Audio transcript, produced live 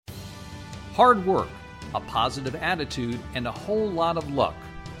Hard work, a positive attitude, and a whole lot of luck.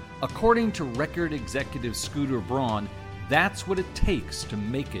 According to record executive Scooter Braun, that's what it takes to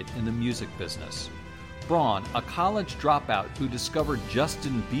make it in the music business. Braun, a college dropout who discovered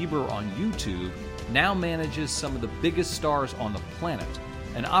Justin Bieber on YouTube, now manages some of the biggest stars on the planet,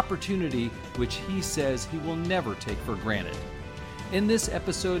 an opportunity which he says he will never take for granted. In this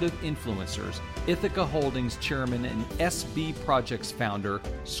episode of Influencers, Ithaca Holdings chairman and SB Projects founder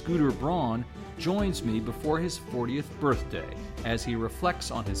Scooter Braun joins me before his 40th birthday as he reflects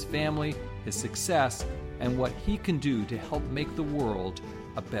on his family, his success, and what he can do to help make the world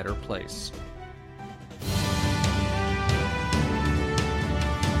a better place.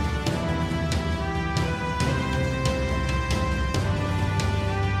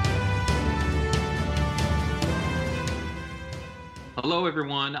 Hello,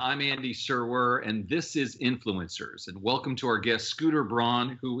 everyone. I'm Andy Serwer, and this is Influencers. And welcome to our guest, Scooter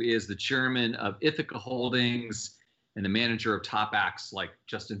Braun, who is the chairman of Ithaca Holdings and the manager of top acts like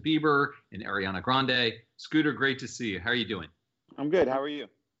Justin Bieber and Ariana Grande. Scooter, great to see you. How are you doing? I'm good. How are you?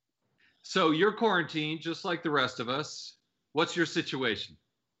 So you're quarantined, just like the rest of us. What's your situation?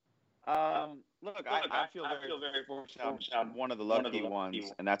 I feel very fortunate. I'm one of the lucky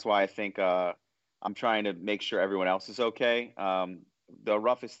ones, and that's why I think I'm trying to make sure everyone else is okay. The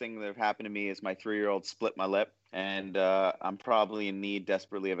roughest thing that happened to me is my 3-year-old split my lip, and I'm probably in need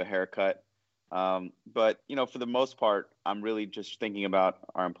desperately of a haircut. But, for the most part, I'm really just thinking about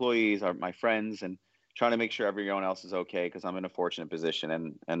our employees, my friends, and trying to make sure everyone else is okay because I'm in a fortunate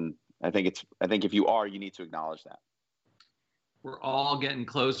position. And I think if you are, you need to acknowledge that. We're all getting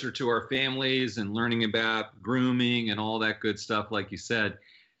closer to our families and learning about grooming and all that good stuff, like you said.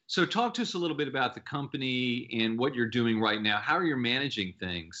 So talk to us a little bit about the company and what you're doing right now. How are you managing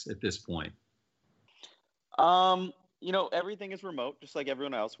things at this point? Everything is remote, just like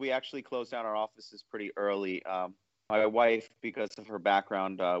everyone else. We actually closed down our offices pretty early. My wife, because of her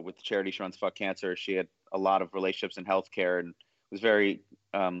background with the charity she runs, Fuck Cancer, she had a lot of relationships in healthcare and was very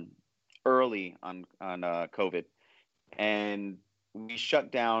early on COVID. And we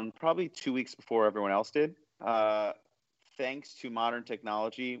shut down probably 2 weeks before everyone else did. Thanks to modern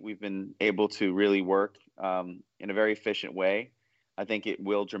technology, we've been able to really work in a very efficient way. I think it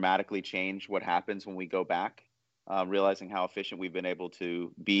will dramatically change what happens when we go back, realizing how efficient we've been able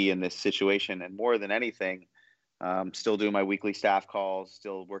to be in this situation. And more than anything, still doing my weekly staff calls,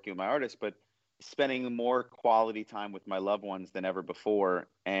 still working with my artists, but spending more quality time with my loved ones than ever before.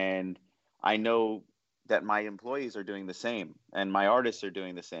 And I know that my employees are doing the same and my artists are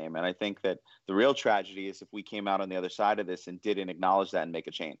doing the same. And I think that the real tragedy is if we came out on the other side of this and didn't acknowledge that and make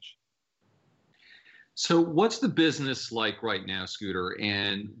a change. So what's the business like right now, Scooter,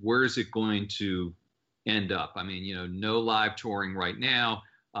 and where is it going to end up? I mean, no live touring right now.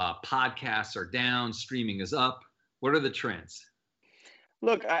 Podcasts are down, streaming is up. What are the trends?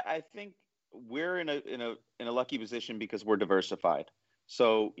 Look, I think we're in a lucky position because we're diversified.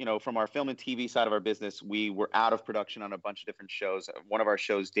 So, from our film and TV side of our business, we were out of production on a bunch of different shows. One of our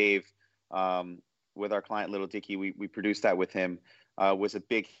shows, Dave, with our client Little Dicky, we produced that with him, was a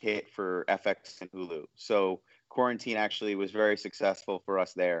big hit for FX and Hulu. So quarantine actually was very successful for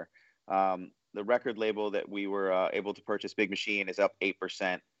us there. The record label that we were able to purchase, Big Machine, is up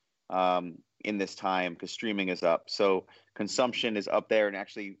 8% in this time because streaming is up. So consumption is up there. And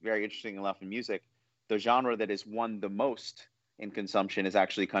actually, very interesting enough in music, the genre that has won the most in consumption is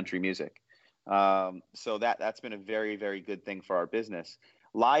actually country music. So that's been a very, very good thing for our business.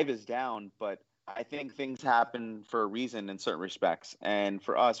 Live is down, but I think things happen for a reason in certain respects. And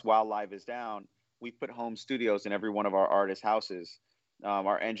for us, while live is down, we put home studios in every one of our artists' houses.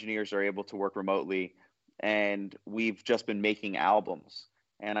 Our engineers are able to work remotely, and we've just been making albums.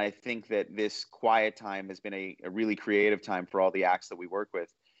 And I think that this quiet time has been a really creative time for all the acts that we work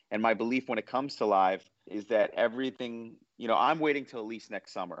with. And my belief when it comes to live is that everything, I'm waiting till at least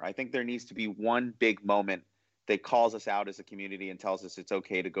next summer. I think there needs to be one big moment that calls us out as a community and tells us it's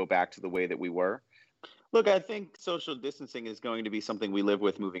okay to go back to the way that we were. Look, I think social distancing is going to be something we live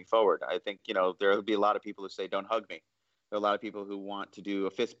with moving forward. I think, there will be a lot of people who say, don't hug me. There are a lot of people who want to do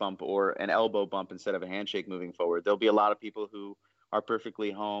a fist bump or an elbow bump instead of a handshake moving forward. There'll be a lot of people who are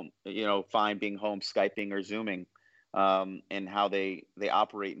perfectly fine being home, Skyping or Zooming. And how they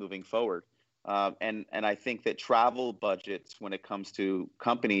operate moving forward. And I think that travel budgets when it comes to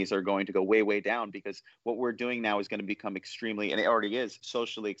companies are going to go way, way down because what we're doing now is going to become extremely, and it already is,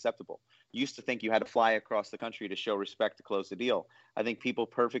 socially acceptable. You used to think you had to fly across the country to show respect to close the deal. I think people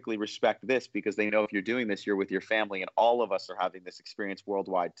perfectly respect this because they know if you're doing this, you're with your family, and all of us are having this experience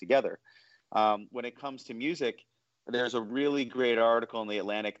worldwide together. When it comes to music, there's a really great article in the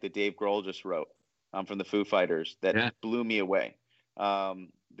Atlantic that Dave Grohl just wrote from the Foo Fighters that blew me away,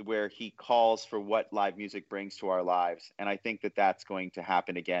 where he calls for what live music brings to our lives. And I think that that's going to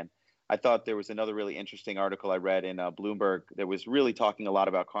happen again. I thought there was another really interesting article I read in Bloomberg that was really talking a lot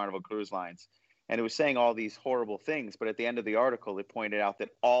about Carnival Cruise Lines. And it was saying all these horrible things. But at the end of the article, it pointed out that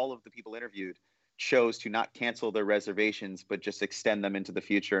all of the people interviewed chose to not cancel their reservations, but just extend them into the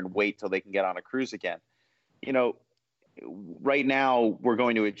future and wait till they can get on a cruise again. You know, right now we're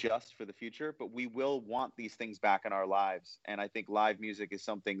going to adjust for the future, but we will want these things back in our lives. And I think live music is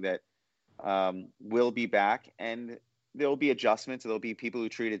something that will be back, and there'll be adjustments. There'll be people who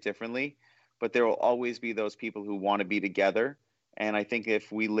treat it differently, but there will always be those people who want to be together. And I think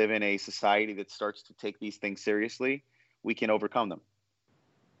if we live in a society that starts to take these things seriously, we can overcome them.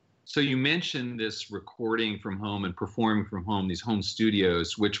 So you mentioned this recording from home and performing from home, these home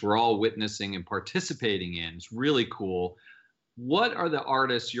studios, which we're all witnessing and participating in. It's really cool. What are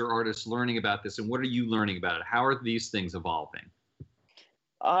your artists learning about this, and what are you learning about it? How are these things evolving?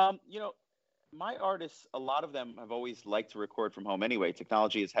 You know, my artists, a lot of them have always liked to record from home anyway.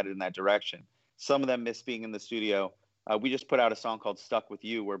 Technology is headed in that direction. Some of them miss being in the studio. We just put out a song called Stuck With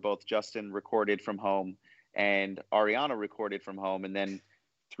You, where both Justin recorded from home and Ariana recorded from home. And then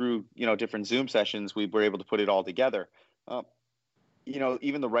through, different Zoom sessions, we were able to put it all together.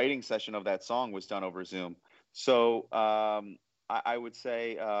 Even the writing session of that song was done over Zoom. So I would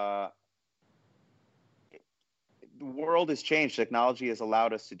say the world has changed. Technology has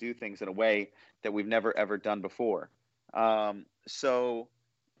allowed us to do things in a way that we've never, ever done before. So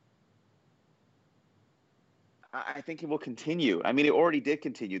I think it will continue. I mean, it already did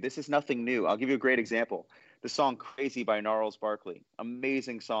continue. This is nothing new. I'll give you a great example. The song Crazy by Gnarls Barkley.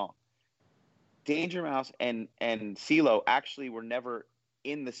 Amazing song. Danger Mouse and CeeLo actually were never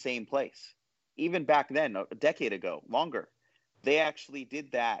in the same place. Even back then, a decade ago, longer, they actually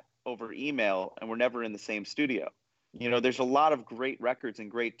did that over email and were never in the same studio. There's a lot of great records and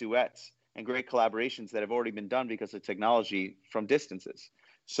great duets and great collaborations that have already been done because of technology from distances.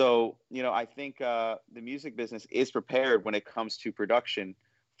 So, I think the music business is prepared when it comes to production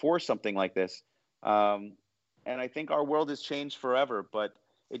for something like this. And I think our world has changed forever, but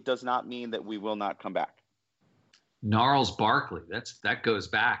it does not mean that we will not come back. Gnarls Barkley, that goes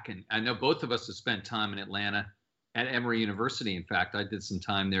back. And I know both of us have spent time in Atlanta at Emory University. In fact, I did some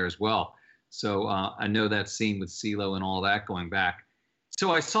time there as well. So I know that scene with CeeLo and all that going back.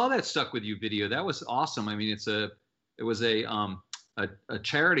 So I saw that Stuck With You video. That was awesome. I mean, it was a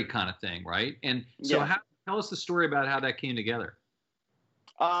charity kind of thing, right? And so tell us the story about how that came together.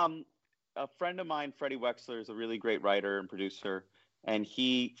 A friend of mine, Freddie Wexler, is a really great writer and producer. And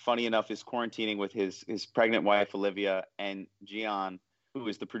he, funny enough, is quarantining with his pregnant wife, Olivia, and Gian, who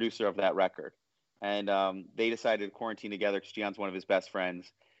is the producer of that record. And they decided to quarantine together because Gian's one of his best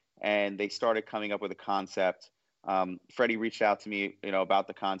friends. And they started coming up with a concept. Freddie reached out to me, about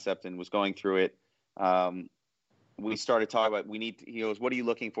the concept and was going through it. We started talking about, he goes, what are you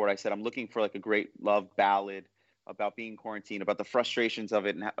looking for? I said, I'm looking for like a great love ballad about being quarantined, about the frustrations of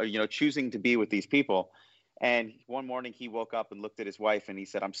it and, choosing to be with these people. And one morning he woke up and looked at his wife and he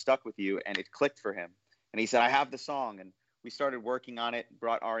said, I'm stuck with you. And it clicked for him. And he said, I have the song. And we started working on it,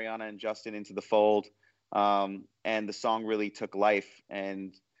 brought Ariana and Justin into the fold. And the song really took life.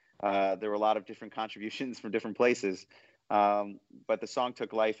 And there were a lot of different contributions from different places. But the song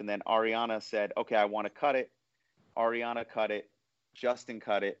took life. And then Ariana said, okay, I want to cut it. Ariana cut it. Justin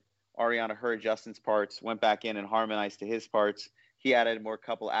cut it. Ariana heard Justin's parts, went back in and harmonized to his parts. He added more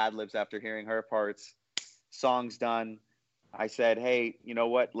couple ad-libs after hearing her parts. Song's done. I said, hey, you know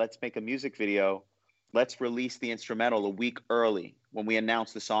what? Let's make a music video. Let's release the instrumental a week early when we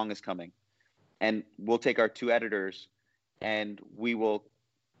announce the song is coming. And we'll take our 2 editors and we will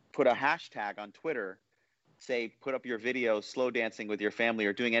put a hashtag on Twitter, say, put up your video slow dancing with your family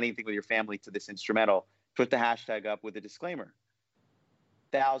or doing anything with your family to this instrumental. Put the hashtag up with a disclaimer.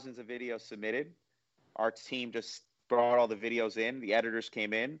 Thousands of videos submitted. Our team just brought all the videos in. The editors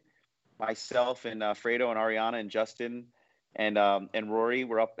came in. Myself and Fredo and Ariana and Justin and Rory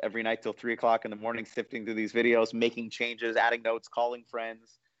were up every night till 3 o'clock in the morning, sifting through these videos, making changes, adding notes, calling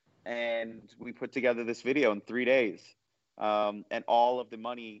friends. And we put together this video in 3 days. And all of the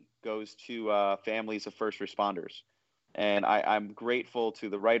money goes to families of first responders. And I'm grateful to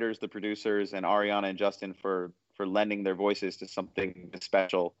the writers, the producers, and Ariana and Justin for lending their voices to something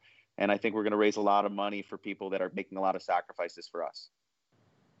special. And I think we're going to raise a lot of money for people that are making a lot of sacrifices for us.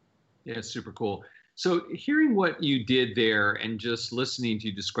 Yeah, it's super cool. So hearing what you did there and just listening to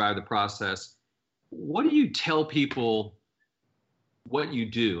you describe the process, what do you tell people what you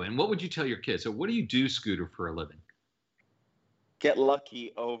do? And what would you tell your kids? So what do you do, Scooter, for a living? Get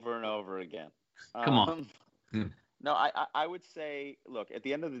lucky over and over again. Come on. Um, no, I would say, look, at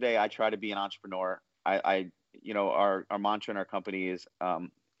the end of the day, I try to be an entrepreneur. Our mantra in our company is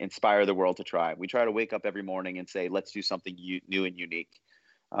inspire the world to try. We try to wake up every morning and say, let's do something new and unique.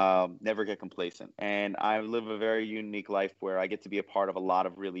 Never get complacent. And I live a very unique life where I get to be a part of a lot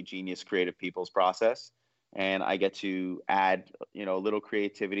of really genius, creative people's process. And I get to add, a little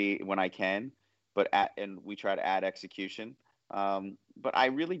creativity when I can, and we try to add execution. But I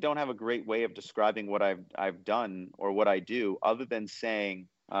really don't have a great way of describing what I've done or what I do, other than saying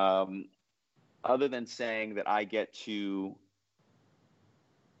that I get to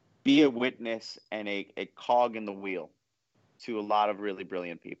be a witness and a cog in the wheel to a lot of really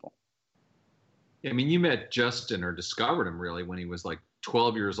brilliant people. I mean, you met Justin or discovered him really when he was like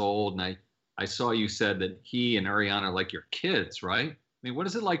 12 years old. And I saw you said that he and Ariana are like your kids, right? I mean, what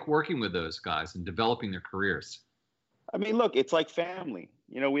is it like working with those guys and developing their careers? I mean, look, it's like family.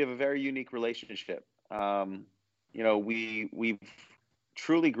 We have a very unique relationship. We've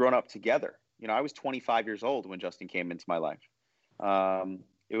truly grown up together. I was 25 years old when Justin came into my life.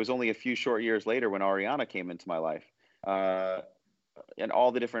 It was only a few short years later when Ariana came into my life, and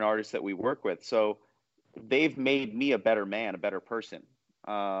all the different artists that we work with. So they've made me a better man, a better person.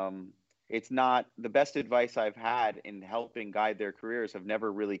 It's not the best advice I've had in helping guide their careers have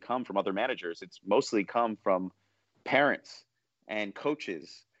never really come from other managers. It's mostly come from parents and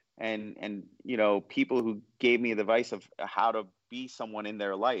coaches and people who gave me the advice of how to be someone in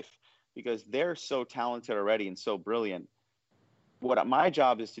their life, because they're so talented already and so brilliant. What my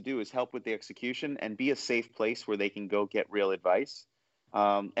job is to do is help with the execution and be a safe place where they can go get real advice.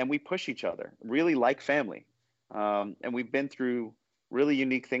 And we push each other really like family. And we've been through really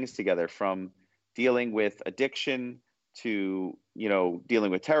unique things together, from dealing with addiction to, dealing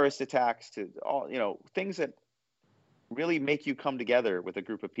with terrorist attacks to all, things that really make you come together with a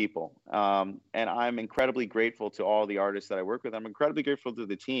group of people. And I'm incredibly grateful to all the artists that I work with. I'm incredibly grateful to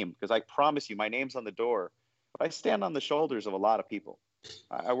the team, because I promise you, my name's on the door. But I stand on the shoulders of a lot of people.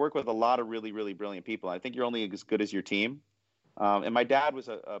 I work with a lot of really, really brilliant people. I think you're only as good as your team. And my dad was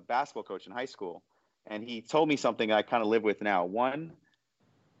a basketball coach in high school, and he told me something I kind of live with now. One,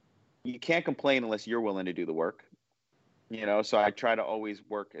 you can't complain unless you're willing to do the work. So I try to always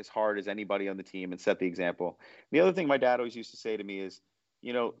work as hard as anybody on the team and set the example. The other thing my dad always used to say to me is,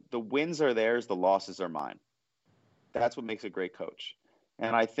 the wins are theirs, the losses are mine. That's what makes a great coach.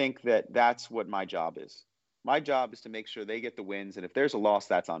 And I think that that's what my job is. My job is to make sure they get the wins. And if there's a loss,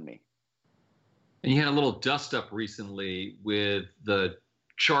 that's on me. And you had a little dust up recently with the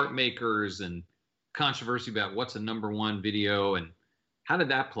chart makers and controversy about what's a #1 video. And how did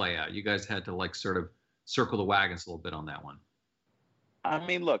that play out? You guys had to sort of circle the wagons a little bit on that one. I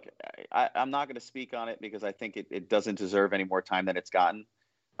mean, look, I'm not going to speak on it because I think it doesn't deserve any more time than it's gotten.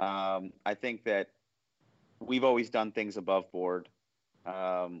 I think that we've always done things above board.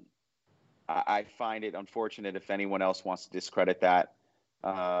 I find it unfortunate if anyone else wants to discredit that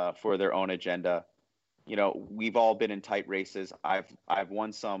for their own agenda. We've all been in tight races. I've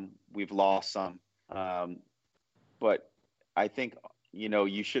won some, we've lost some. But I think,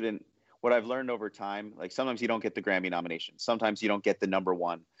 you shouldn't. What I've learned over time, sometimes you don't get the Grammy nomination. Sometimes you don't get the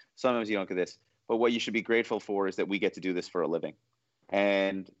 #1. Sometimes you don't get this. But what you should be grateful for is that we get to do this for a living,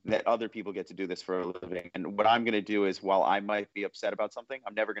 and that other people get to do this for a living. And what I'm going to do is, while I might be upset about something,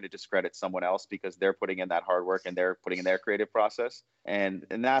 I'm never going to discredit someone else, because they're putting in that hard work and they're putting in their creative process. And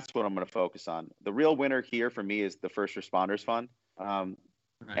that's what I'm going to focus on. The real winner here for me is the First Responders Fund.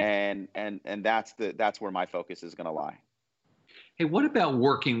 Right. And that's where my focus is going to lie. Hey, what about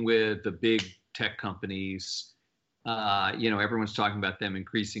working with the big tech companies? Everyone's talking about them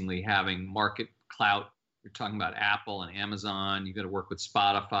increasingly having market clout. You're talking about Apple and Amazon. You got to work with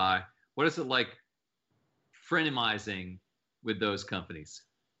Spotify. What is it like frenемizing with those companies?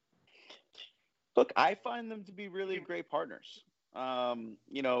 Look, I find them to be really great partners.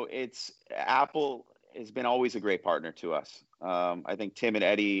 It's Apple has been always a great partner to us. I think Tim and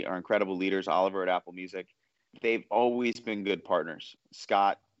Eddie are incredible leaders. Oliver at Apple Music. They've always been good partners.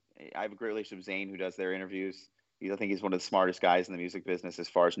 Scott, I have a great relationship with Zane, who does their interviews. I think he's one of the smartest guys in the music business as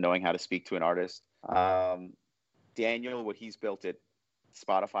far as knowing how to speak to an artist. Daniel, what he's built at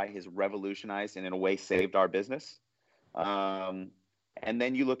Spotify has revolutionized and in a way saved our business. And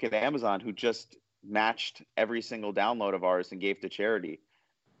then you look at Amazon, who just matched every single download of ours and gave to charity.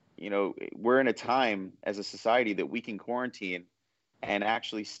 We're in a time as a society that we can quarantine and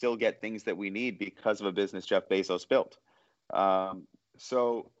actually still get things that we need because of a business Jeff Bezos built.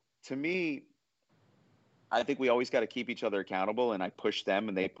 So to me, I think we always got to keep each other accountable, and I push them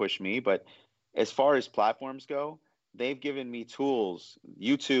and they push me. But as far as platforms go, they've given me tools.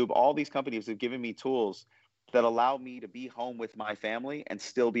 YouTube, all these companies have given me tools that allow me to be home with my family and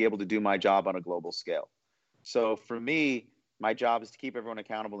still be able to do my job on a global scale. So for me, my job is to keep everyone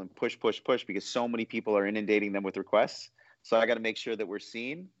accountable and push, push, push, because so many people are inundating them with requests. So I got to make sure that we're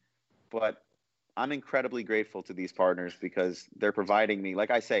seen. But I'm incredibly grateful to these partners because they're providing me, like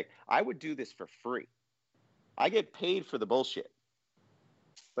I say, I would do this for free. I get paid for the bullshit.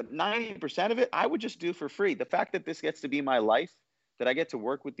 But 90% of it, I would just do for free. The fact that this gets to be my life, that I get to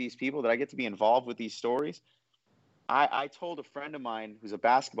work with these people, that I get to be involved with these stories. I told a friend of mine who's a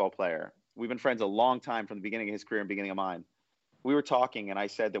basketball player, we've been friends a long time from the beginning of his career and beginning of mine. We were talking, and I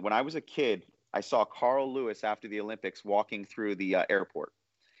said that when I was a kid, I saw Carl Lewis after the Olympics walking through the airport.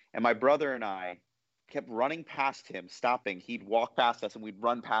 And my brother and I kept running past him, stopping. He'd walk past us, and we'd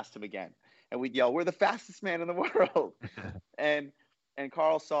run past him again. And we'd yell, "We're the fastest man in the world." and and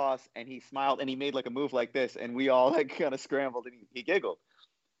Carl saw us, and he smiled, and he made like a move like this, and we all like kind of scrambled, and he giggled.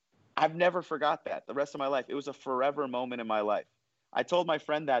 I've never forgot that the rest of my life. It was a forever moment in my life. I told my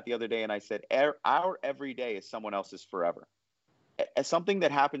friend that the other day, and I said, our every day is someone else's forever. As something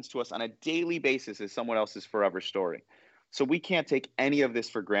that happens to us on a daily basis is someone else's forever story. So we can't take any of this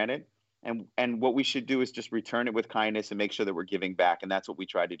for granted. And what we should do is just return it with kindness and make sure that we're giving back. And that's what we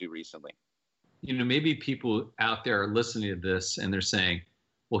tried to do recently. You know, maybe people out there are listening to this and they're saying,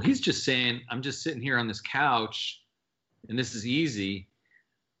 well, he's just saying, I'm just sitting here on this couch and this is easy.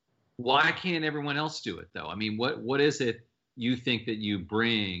 Why can't everyone else do it, though? I mean, what is it you think that you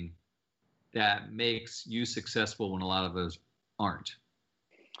bring that makes you successful when a lot of us aren't?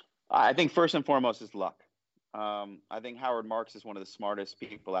 I think first and foremost is luck. I think Howard Marks is one of the smartest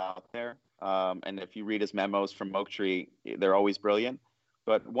people out there. And if you read his memos from Oaktree, they're always brilliant.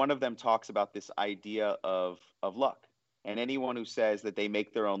 But one of them talks about this idea of luck. And anyone who says that they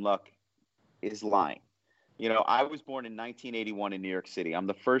make their own luck is lying. You know, I was born in 1981 in New York City. I'm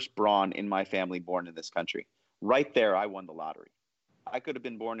the first Braun in my family born in this country. Right there, I won the lottery. I could have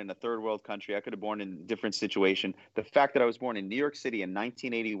been born in a third world country. I could have been born in a different situation. The fact that I was born in New York City in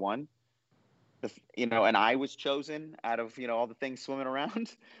 1981, and I was chosen out of, all the things swimming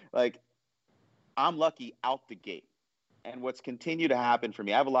around, like, I'm lucky out the gate. And what's continued to happen for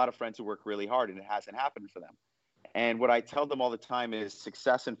me, I have a lot of friends who work really hard and it hasn't happened for them. And what I tell them all the time is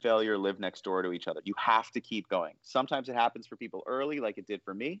success and failure live next door to each other. You have to keep going. Sometimes it happens for people early, like it did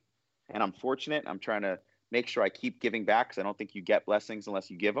for me. And I'm fortunate. I'm trying to make sure I keep giving back because I don't think you get blessings unless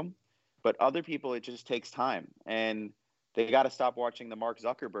you give them. But other people, it just takes time. And they got to stop watching the Mark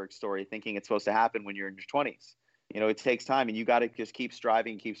Zuckerberg story thinking it's supposed to happen when you're in your 20s. It takes time and you got to just keep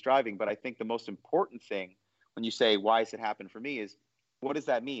striving. But I think the most important thing when you say, why has it happened for me, is what does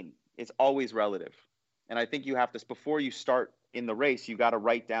that mean? It's always relative. And I think you have to, before you start in the race, you got to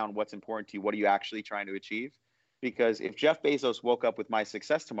write down what's important to you. What are you actually trying to achieve? Because if Jeff Bezos woke up with my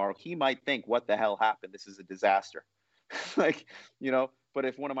success tomorrow, he might think, what the hell happened? This is a disaster. But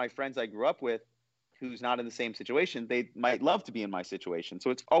if one of my friends I grew up with, who's not in the same situation, they might love to be in my situation. So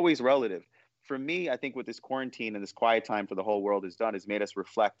it's always relative. For me, I think what this quarantine and this quiet time for the whole world has done is made us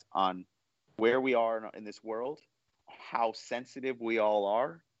reflect on where we are in this world, how sensitive we all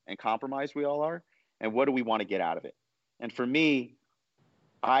are and compromised we all are, and what do we want to get out of it? And for me,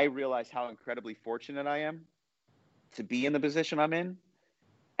 I realize how incredibly fortunate I am to be in the position I'm in.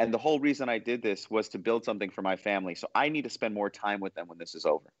 And the whole reason I did this was to build something for my family. So I need to spend more time with them when this is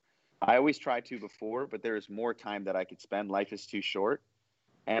over. I always tried to before, but there is more time that I could spend. Life is too short.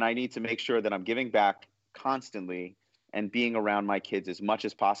 And I need to make sure that I'm giving back constantly and being around my kids as much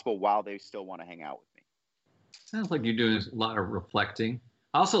as possible while they still want to hang out with me. Sounds like you're doing a lot of reflecting.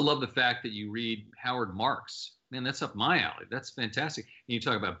 I also love the fact that you read Howard Marks. Man, that's up my alley. That's fantastic. And you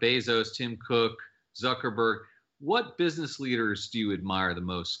talk about Bezos, Tim Cook, Zuckerberg. What business leaders do you admire the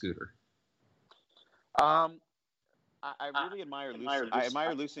most, Scooter? I really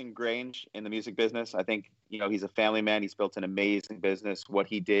admire Lucian Grange in the music business. I think, he's a family man. He's built an amazing business. What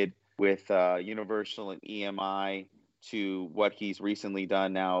he did with Universal and EMI to what he's recently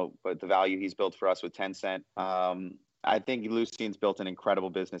done now, but the value he's built for us with Tencent. I think Lucian's built an incredible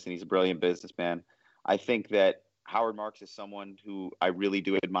business and he's a brilliant businessman. I think that Howard Marks is someone who I really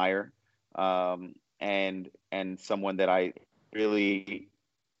do admire, and someone that I really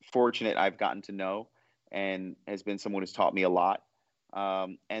fortunate I've gotten to know and has been someone who's taught me a lot.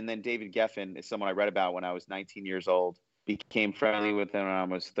 And then David Geffen is someone I read about when I was 19 years old, became friendly with him when I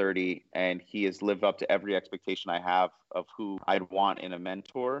was 30, and he has lived up to every expectation I have of who I'd want in a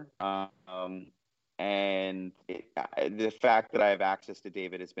mentor. And the fact that I have access to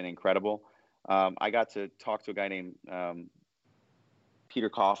David has been incredible. I got to talk to a guy named Peter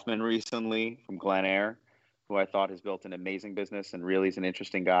Kaufman recently from Glen Eyre, who I thought has built an amazing business and really is an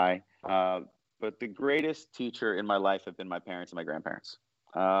interesting guy. But the greatest teacher in my life have been my parents and my grandparents.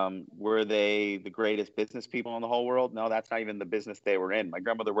 Were they the greatest business people in the whole world? No, that's not even the business they were in. My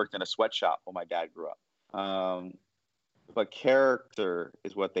grandmother worked in a sweatshop while my dad grew up. But character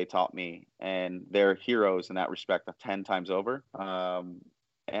is what they taught me, and they're heroes in that respect 10 times over.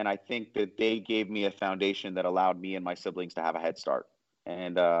 And I think that they gave me a foundation that allowed me and my siblings to have a head start.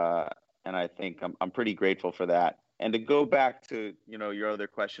 And I think I'm pretty grateful for that. And to go back to, your other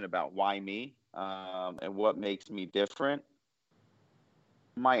question about why me, and what makes me different,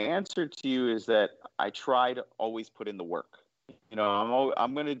 my answer to you is that I try to always put in the work.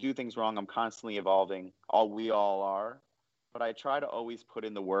 I'm going to do things wrong. I'm constantly evolving. We all are. But I try to always put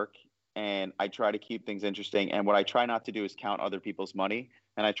in the work, and I try to keep things interesting. And what I try not to do is count other people's money.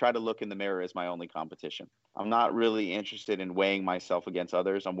 And I try to look in the mirror as my only competition. I'm not really interested in weighing myself against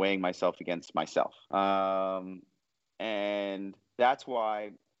others. I'm weighing myself against myself. And that's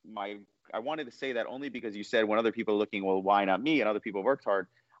why I wanted to say that only because you said when other people are looking, well, why not me? And other people worked hard.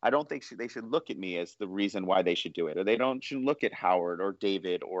 I don't think they should look at me as the reason why they should do it. Or they shouldn't look at Howard or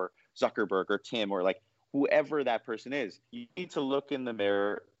David or Zuckerberg or Tim or whoever that person is. You need to look in the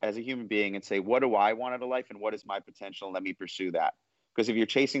mirror as a human being and say, what do I want out of life and what is my potential? And let me pursue that. Because if you're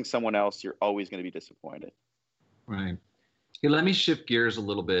chasing someone else, you're always going to be disappointed. Right. Hey, let me shift gears a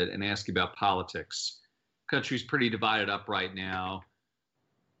little bit and ask you about politics. Country's pretty divided up right now.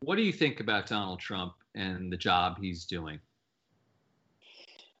 What do you think about Donald Trump and the job he's doing?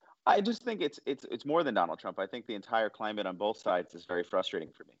 I just think it's more than Donald Trump. I think the entire climate on both sides is very frustrating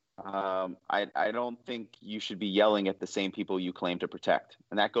for me. I don't think you should be yelling at the same people you claim to protect.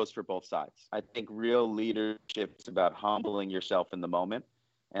 And that goes for both sides. I think real leadership is about humbling yourself in the moment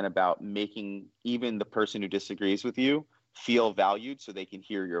and about making even the person who disagrees with you feel valued so they can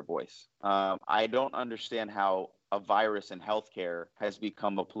hear your voice. I don't understand how a virus in healthcare has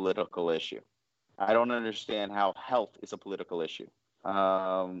become a political issue. I don't understand how health is a political issue.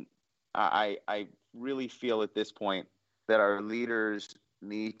 I really feel at this point that our leaders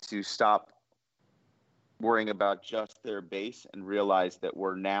need to stop worrying about just their base and realize that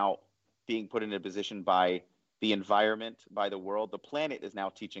we're now being put in a position by the environment, by the world. The planet is now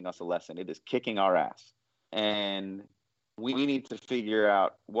teaching us a lesson. It is kicking our ass. And we need to figure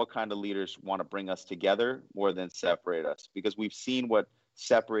out what kind of leaders want to bring us together more than separate us, because we've seen what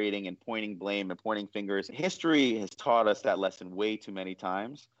separating and pointing blame and pointing fingers. History has taught us that lesson way too many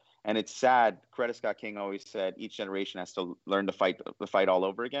times. And it's sad. Coretta Scott King always said each generation has to learn to fight the fight all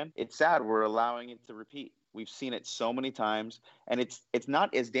over again. It's sad we're allowing it to repeat. We've seen it so many times, and it's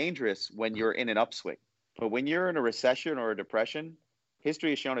not as dangerous when you're in an upswing. But when you're in a recession or a depression, history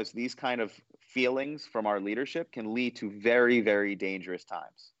has shown us these kind of feelings from our leadership can lead to very, very dangerous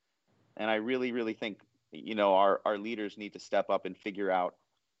times. And I really, really think, our leaders need to step up and figure out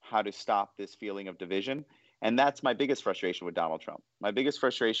how to stop this feeling of division. And that's my biggest frustration with Donald Trump. My biggest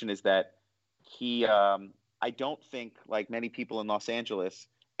frustration is that I don't think, like many people in Los Angeles,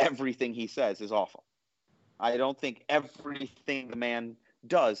 everything he says is awful. I don't think everything the man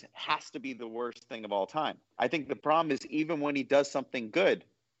does has to be the worst thing of all time. I think the problem is even when he does something good,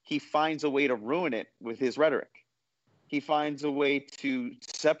 he finds a way to ruin it with his rhetoric. He finds a way to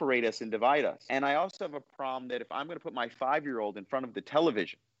separate us and divide us. And I also have a problem that if I'm going to put my 5-year-old in front of the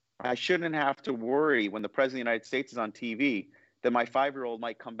television, I shouldn't have to worry when the president of the United States is on TV that my 5-year-old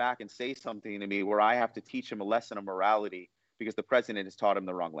might come back and say something to me where I have to teach him a lesson of morality because the president has taught him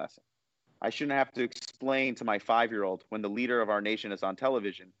the wrong lesson. I shouldn't have to explain to my 5-year-old when the leader of our nation is on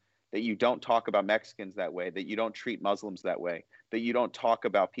television that you don't talk about Mexicans that way, that you don't treat Muslims that way, that you don't talk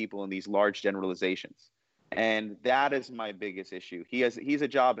about people in these large generalizations. And that is my biggest issue. He's a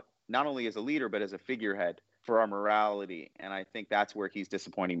job not only as a leader, but as a figurehead for our morality. And I think that's where he's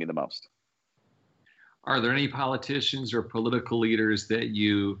disappointing me the most. Are there any politicians or political leaders that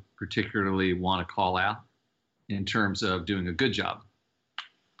you particularly want to call out in terms of doing a good job?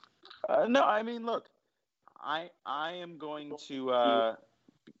 No, I mean, look, I am going to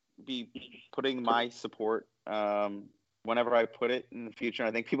be putting my support whenever I put it in the future.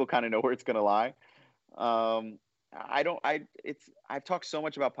 I think people kind of know where it's going to lie. I've talked so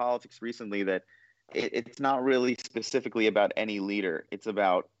much about politics recently that it's not really specifically about any leader. It's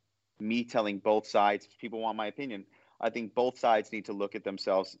about me telling both sides. If people want my opinion, I think both sides need to look at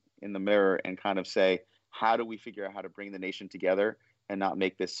themselves in the mirror and kind of say, how do we figure out how to bring the nation together and not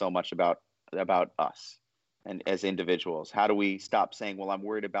make this so much about us and as individuals? How do we stop saying, well, I'm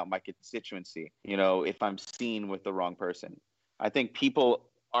worried about my constituency, if I'm seen with the wrong person? I think people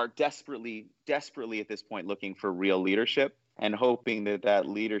are desperately at this point looking for real leadership. and hoping that that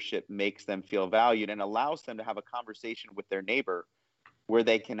leadership makes them feel valued and allows them to have a conversation with their neighbor where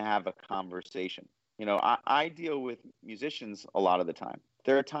they can have a conversation. I deal with musicians a lot of the time.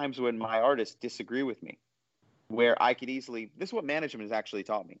 There are times when my artists disagree with me, where I could easily, this is what management has actually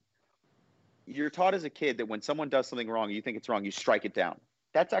taught me. You're taught as a kid that when someone does something wrong, you think it's wrong, you strike it down.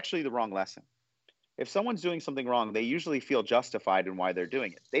 That's actually the wrong lesson. If someone's doing something wrong, they usually feel justified in why they're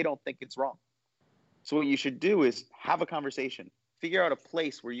doing it. They don't think it's wrong. So what you should do is have a conversation, figure out a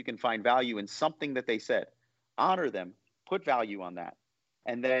place where you can find value in something that they said, honor them, put value on that.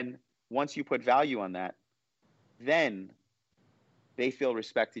 And then once you put value on that, then they feel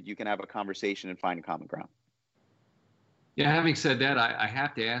respected. You can have a conversation and find a common ground. Yeah, having said that, I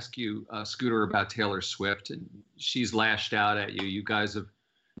have to ask you, Scooter, about Taylor Swift. And she's lashed out at you. You guys have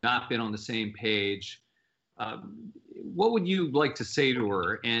not been on the same page. What would you like to say to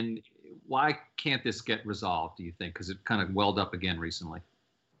her? And why can't this get resolved, do you think? Because it kind of welled up again recently.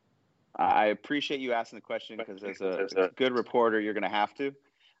 I appreciate you asking the question because as a good reporter, you're going to have to.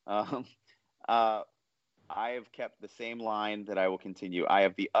 I have kept the same line that I will continue. I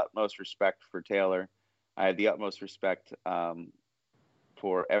have the utmost respect for Taylor. I have the utmost respect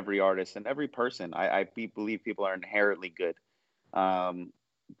for every artist and every person. I believe people are inherently good.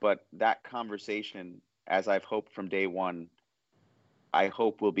 But that conversation, as I've hoped from day one, I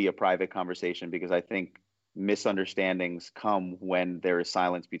hope will be a private conversation because I think misunderstandings come when there is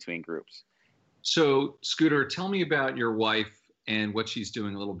silence between groups. So, Scooter, tell me about your wife and what she's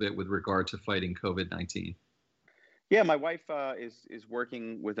doing a little bit with regard to fighting COVID-19. Yeah, my wife is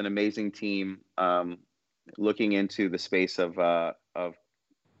working with an amazing team, looking into the space of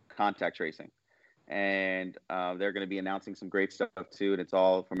contact tracing, and they're going to be announcing some great stuff too. And it's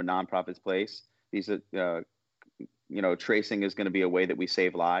all from a nonprofit place. These are, tracing is going to be a way that we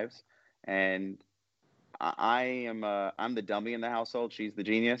save lives. And I'm the dummy in the household. She's the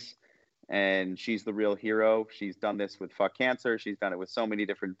genius, and she's the real hero. She's done this with Fuck Cancer. She's done it with so many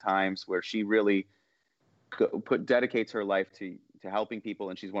different times where she really dedicates her life to helping people,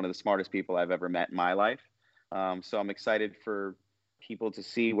 and she's one of the smartest people I've ever met in my life. So I'm excited for people to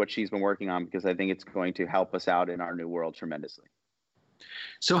see what she's been working on because I think it's going to help us out in our new world tremendously.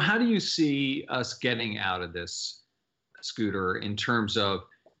 So how do you see us getting out of this, Scooter, in terms of,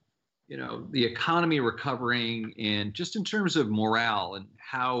 the economy recovering and just in terms of morale and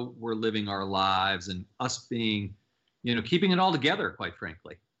how we're living our lives and us being, keeping it all together, quite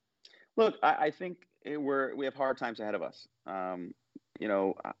frankly? Look, I think we have hard times ahead of us.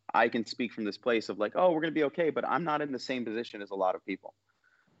 I can speak from this place of like, oh, we're going to be okay, but I'm not in the same position as a lot of people.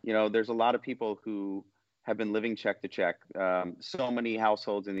 There's a lot of people who have been living check to check. So many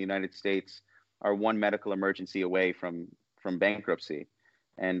households in the United States are one medical emergency away from bankruptcy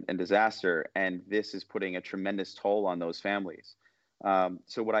and disaster. And this is putting a tremendous toll on those families.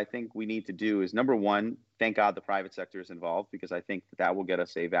 So what I think we need to do is, number one, thank God the private sector is involved because I think that will get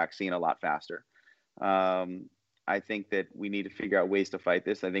us a vaccine a lot faster. I think that we need to figure out ways to fight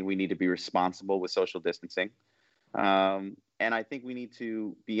this. I think we need to be responsible with social distancing. And I think we need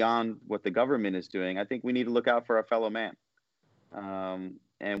to, beyond what the government is doing, I think we need to look out for our fellow man.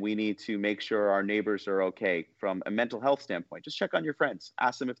 And we need to make sure our neighbors are okay from a mental health standpoint. Just check on your friends.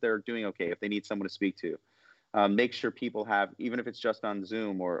 Ask them if they're doing okay, if they need someone to speak to. Make sure people have, even if it's just on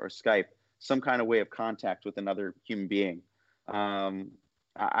Zoom or Skype, some kind of way of contact with another human being.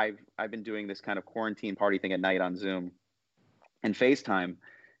 I've been doing this kind of quarantine party thing at night on Zoom and FaceTime.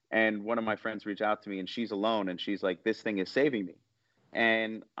 And one of my friends reached out to me and she's alone. And she's like, this thing is saving me.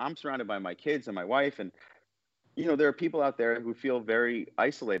 And I'm surrounded by my kids and my wife. And, there are people out there who feel very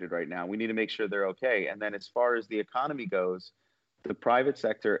isolated right now. We need to make sure they're okay. And then as far as the economy goes, the private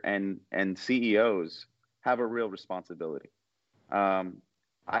sector and CEOs have a real responsibility.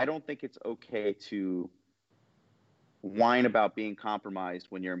 I don't think it's okay to whine about being compromised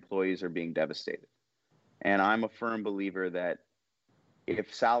when your employees are being devastated. And I'm a firm believer that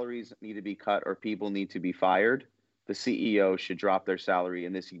if salaries need to be cut or people need to be fired, the CEO should drop their salary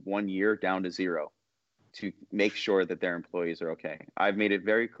in this 1 year down to zero to make sure that their employees are okay. I've made it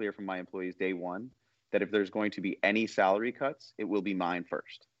very clear from my employees day one that if there's going to be any salary cuts, it will be mine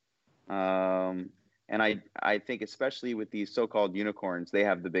first. And I think especially with these so-called unicorns, they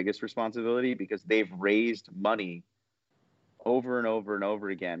have the biggest responsibility because they've raised money over and over and over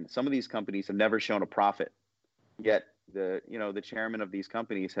again. Some of these companies have never shown a profit, yet the chairman of these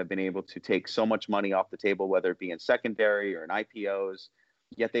companies have been able to take so much money off the table, whether it be in secondary or in IPOs,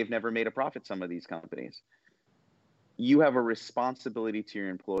 yet they've never made a profit, some of these companies. You have a responsibility to your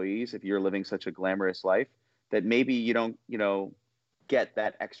employees if you're living such a glamorous life that maybe you don't, get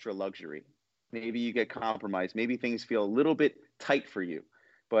that extra luxury. maybe you get compromised, maybe things feel a little bit tight for you,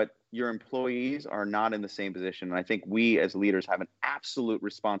 but your employees are not in the same position. And I think we as leaders have an absolute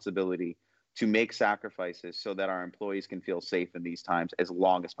responsibility to make sacrifices so that our employees can feel safe in these times as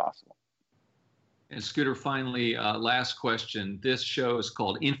long as possible. And Scooter, finally, last question. This show is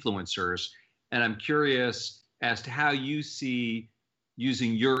called Influencers, and I'm curious as to how you see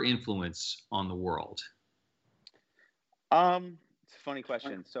using your influence on the world. It's a funny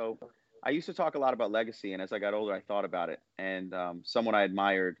question. So I used to talk a lot about legacy, and as I got older, I thought about it. And someone I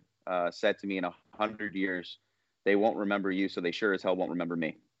admired said to me, in 100 years, they won't remember you, so they sure as hell won't remember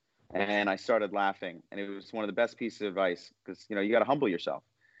me. And I started laughing, and it was one of the best pieces of advice because, you got to humble yourself.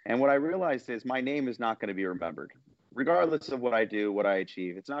 And what I realized is my name is not going to be remembered. Regardless of what I do, what I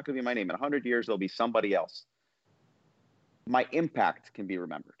achieve, it's not going to be my name. In 100 years, there'll be somebody else. My impact can be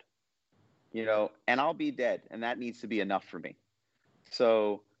remembered, and I'll be dead, and that needs to be enough for me.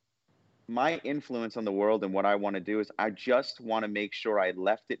 So my influence on the world and what I want to do is I just want to make sure I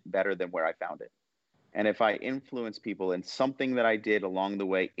left it better than where I found it. And if I influence people and something that I did along the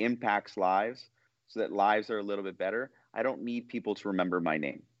way impacts lives so that lives are a little bit better, I don't need people to remember my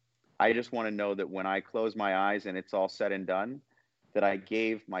name. I just want to know that when I close my eyes and it's all said and done, that I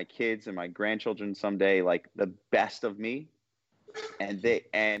gave my kids and my grandchildren someday like the best of me. And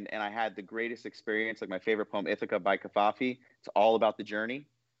I had the greatest experience. Like my favorite poem, Ithaca by Kafafi, it's all about the journey.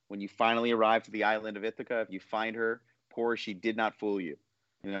 When you finally arrive to the island of Ithaca, if you find her, poor, she did not fool you.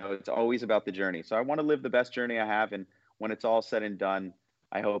 It's always about the journey. So I want to live the best journey I have. And when it's all said and done,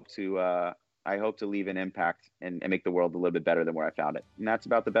 I hope to leave an impact and make the world a little bit better than where I found it. And that's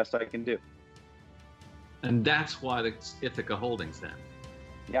about the best I can do. And that's why it's Ithaca Holdings then.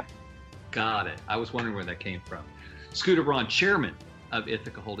 Yeah. Got it. I was wondering where that came from. Scooter Braun, chairman of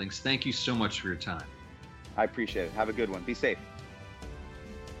Ithaca Holdings, thank you so much for your time. I appreciate it. Have a good one. Be safe.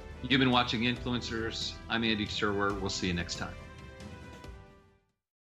 You've been watching Influencers. I'm Andy Serwer. We'll see you next time.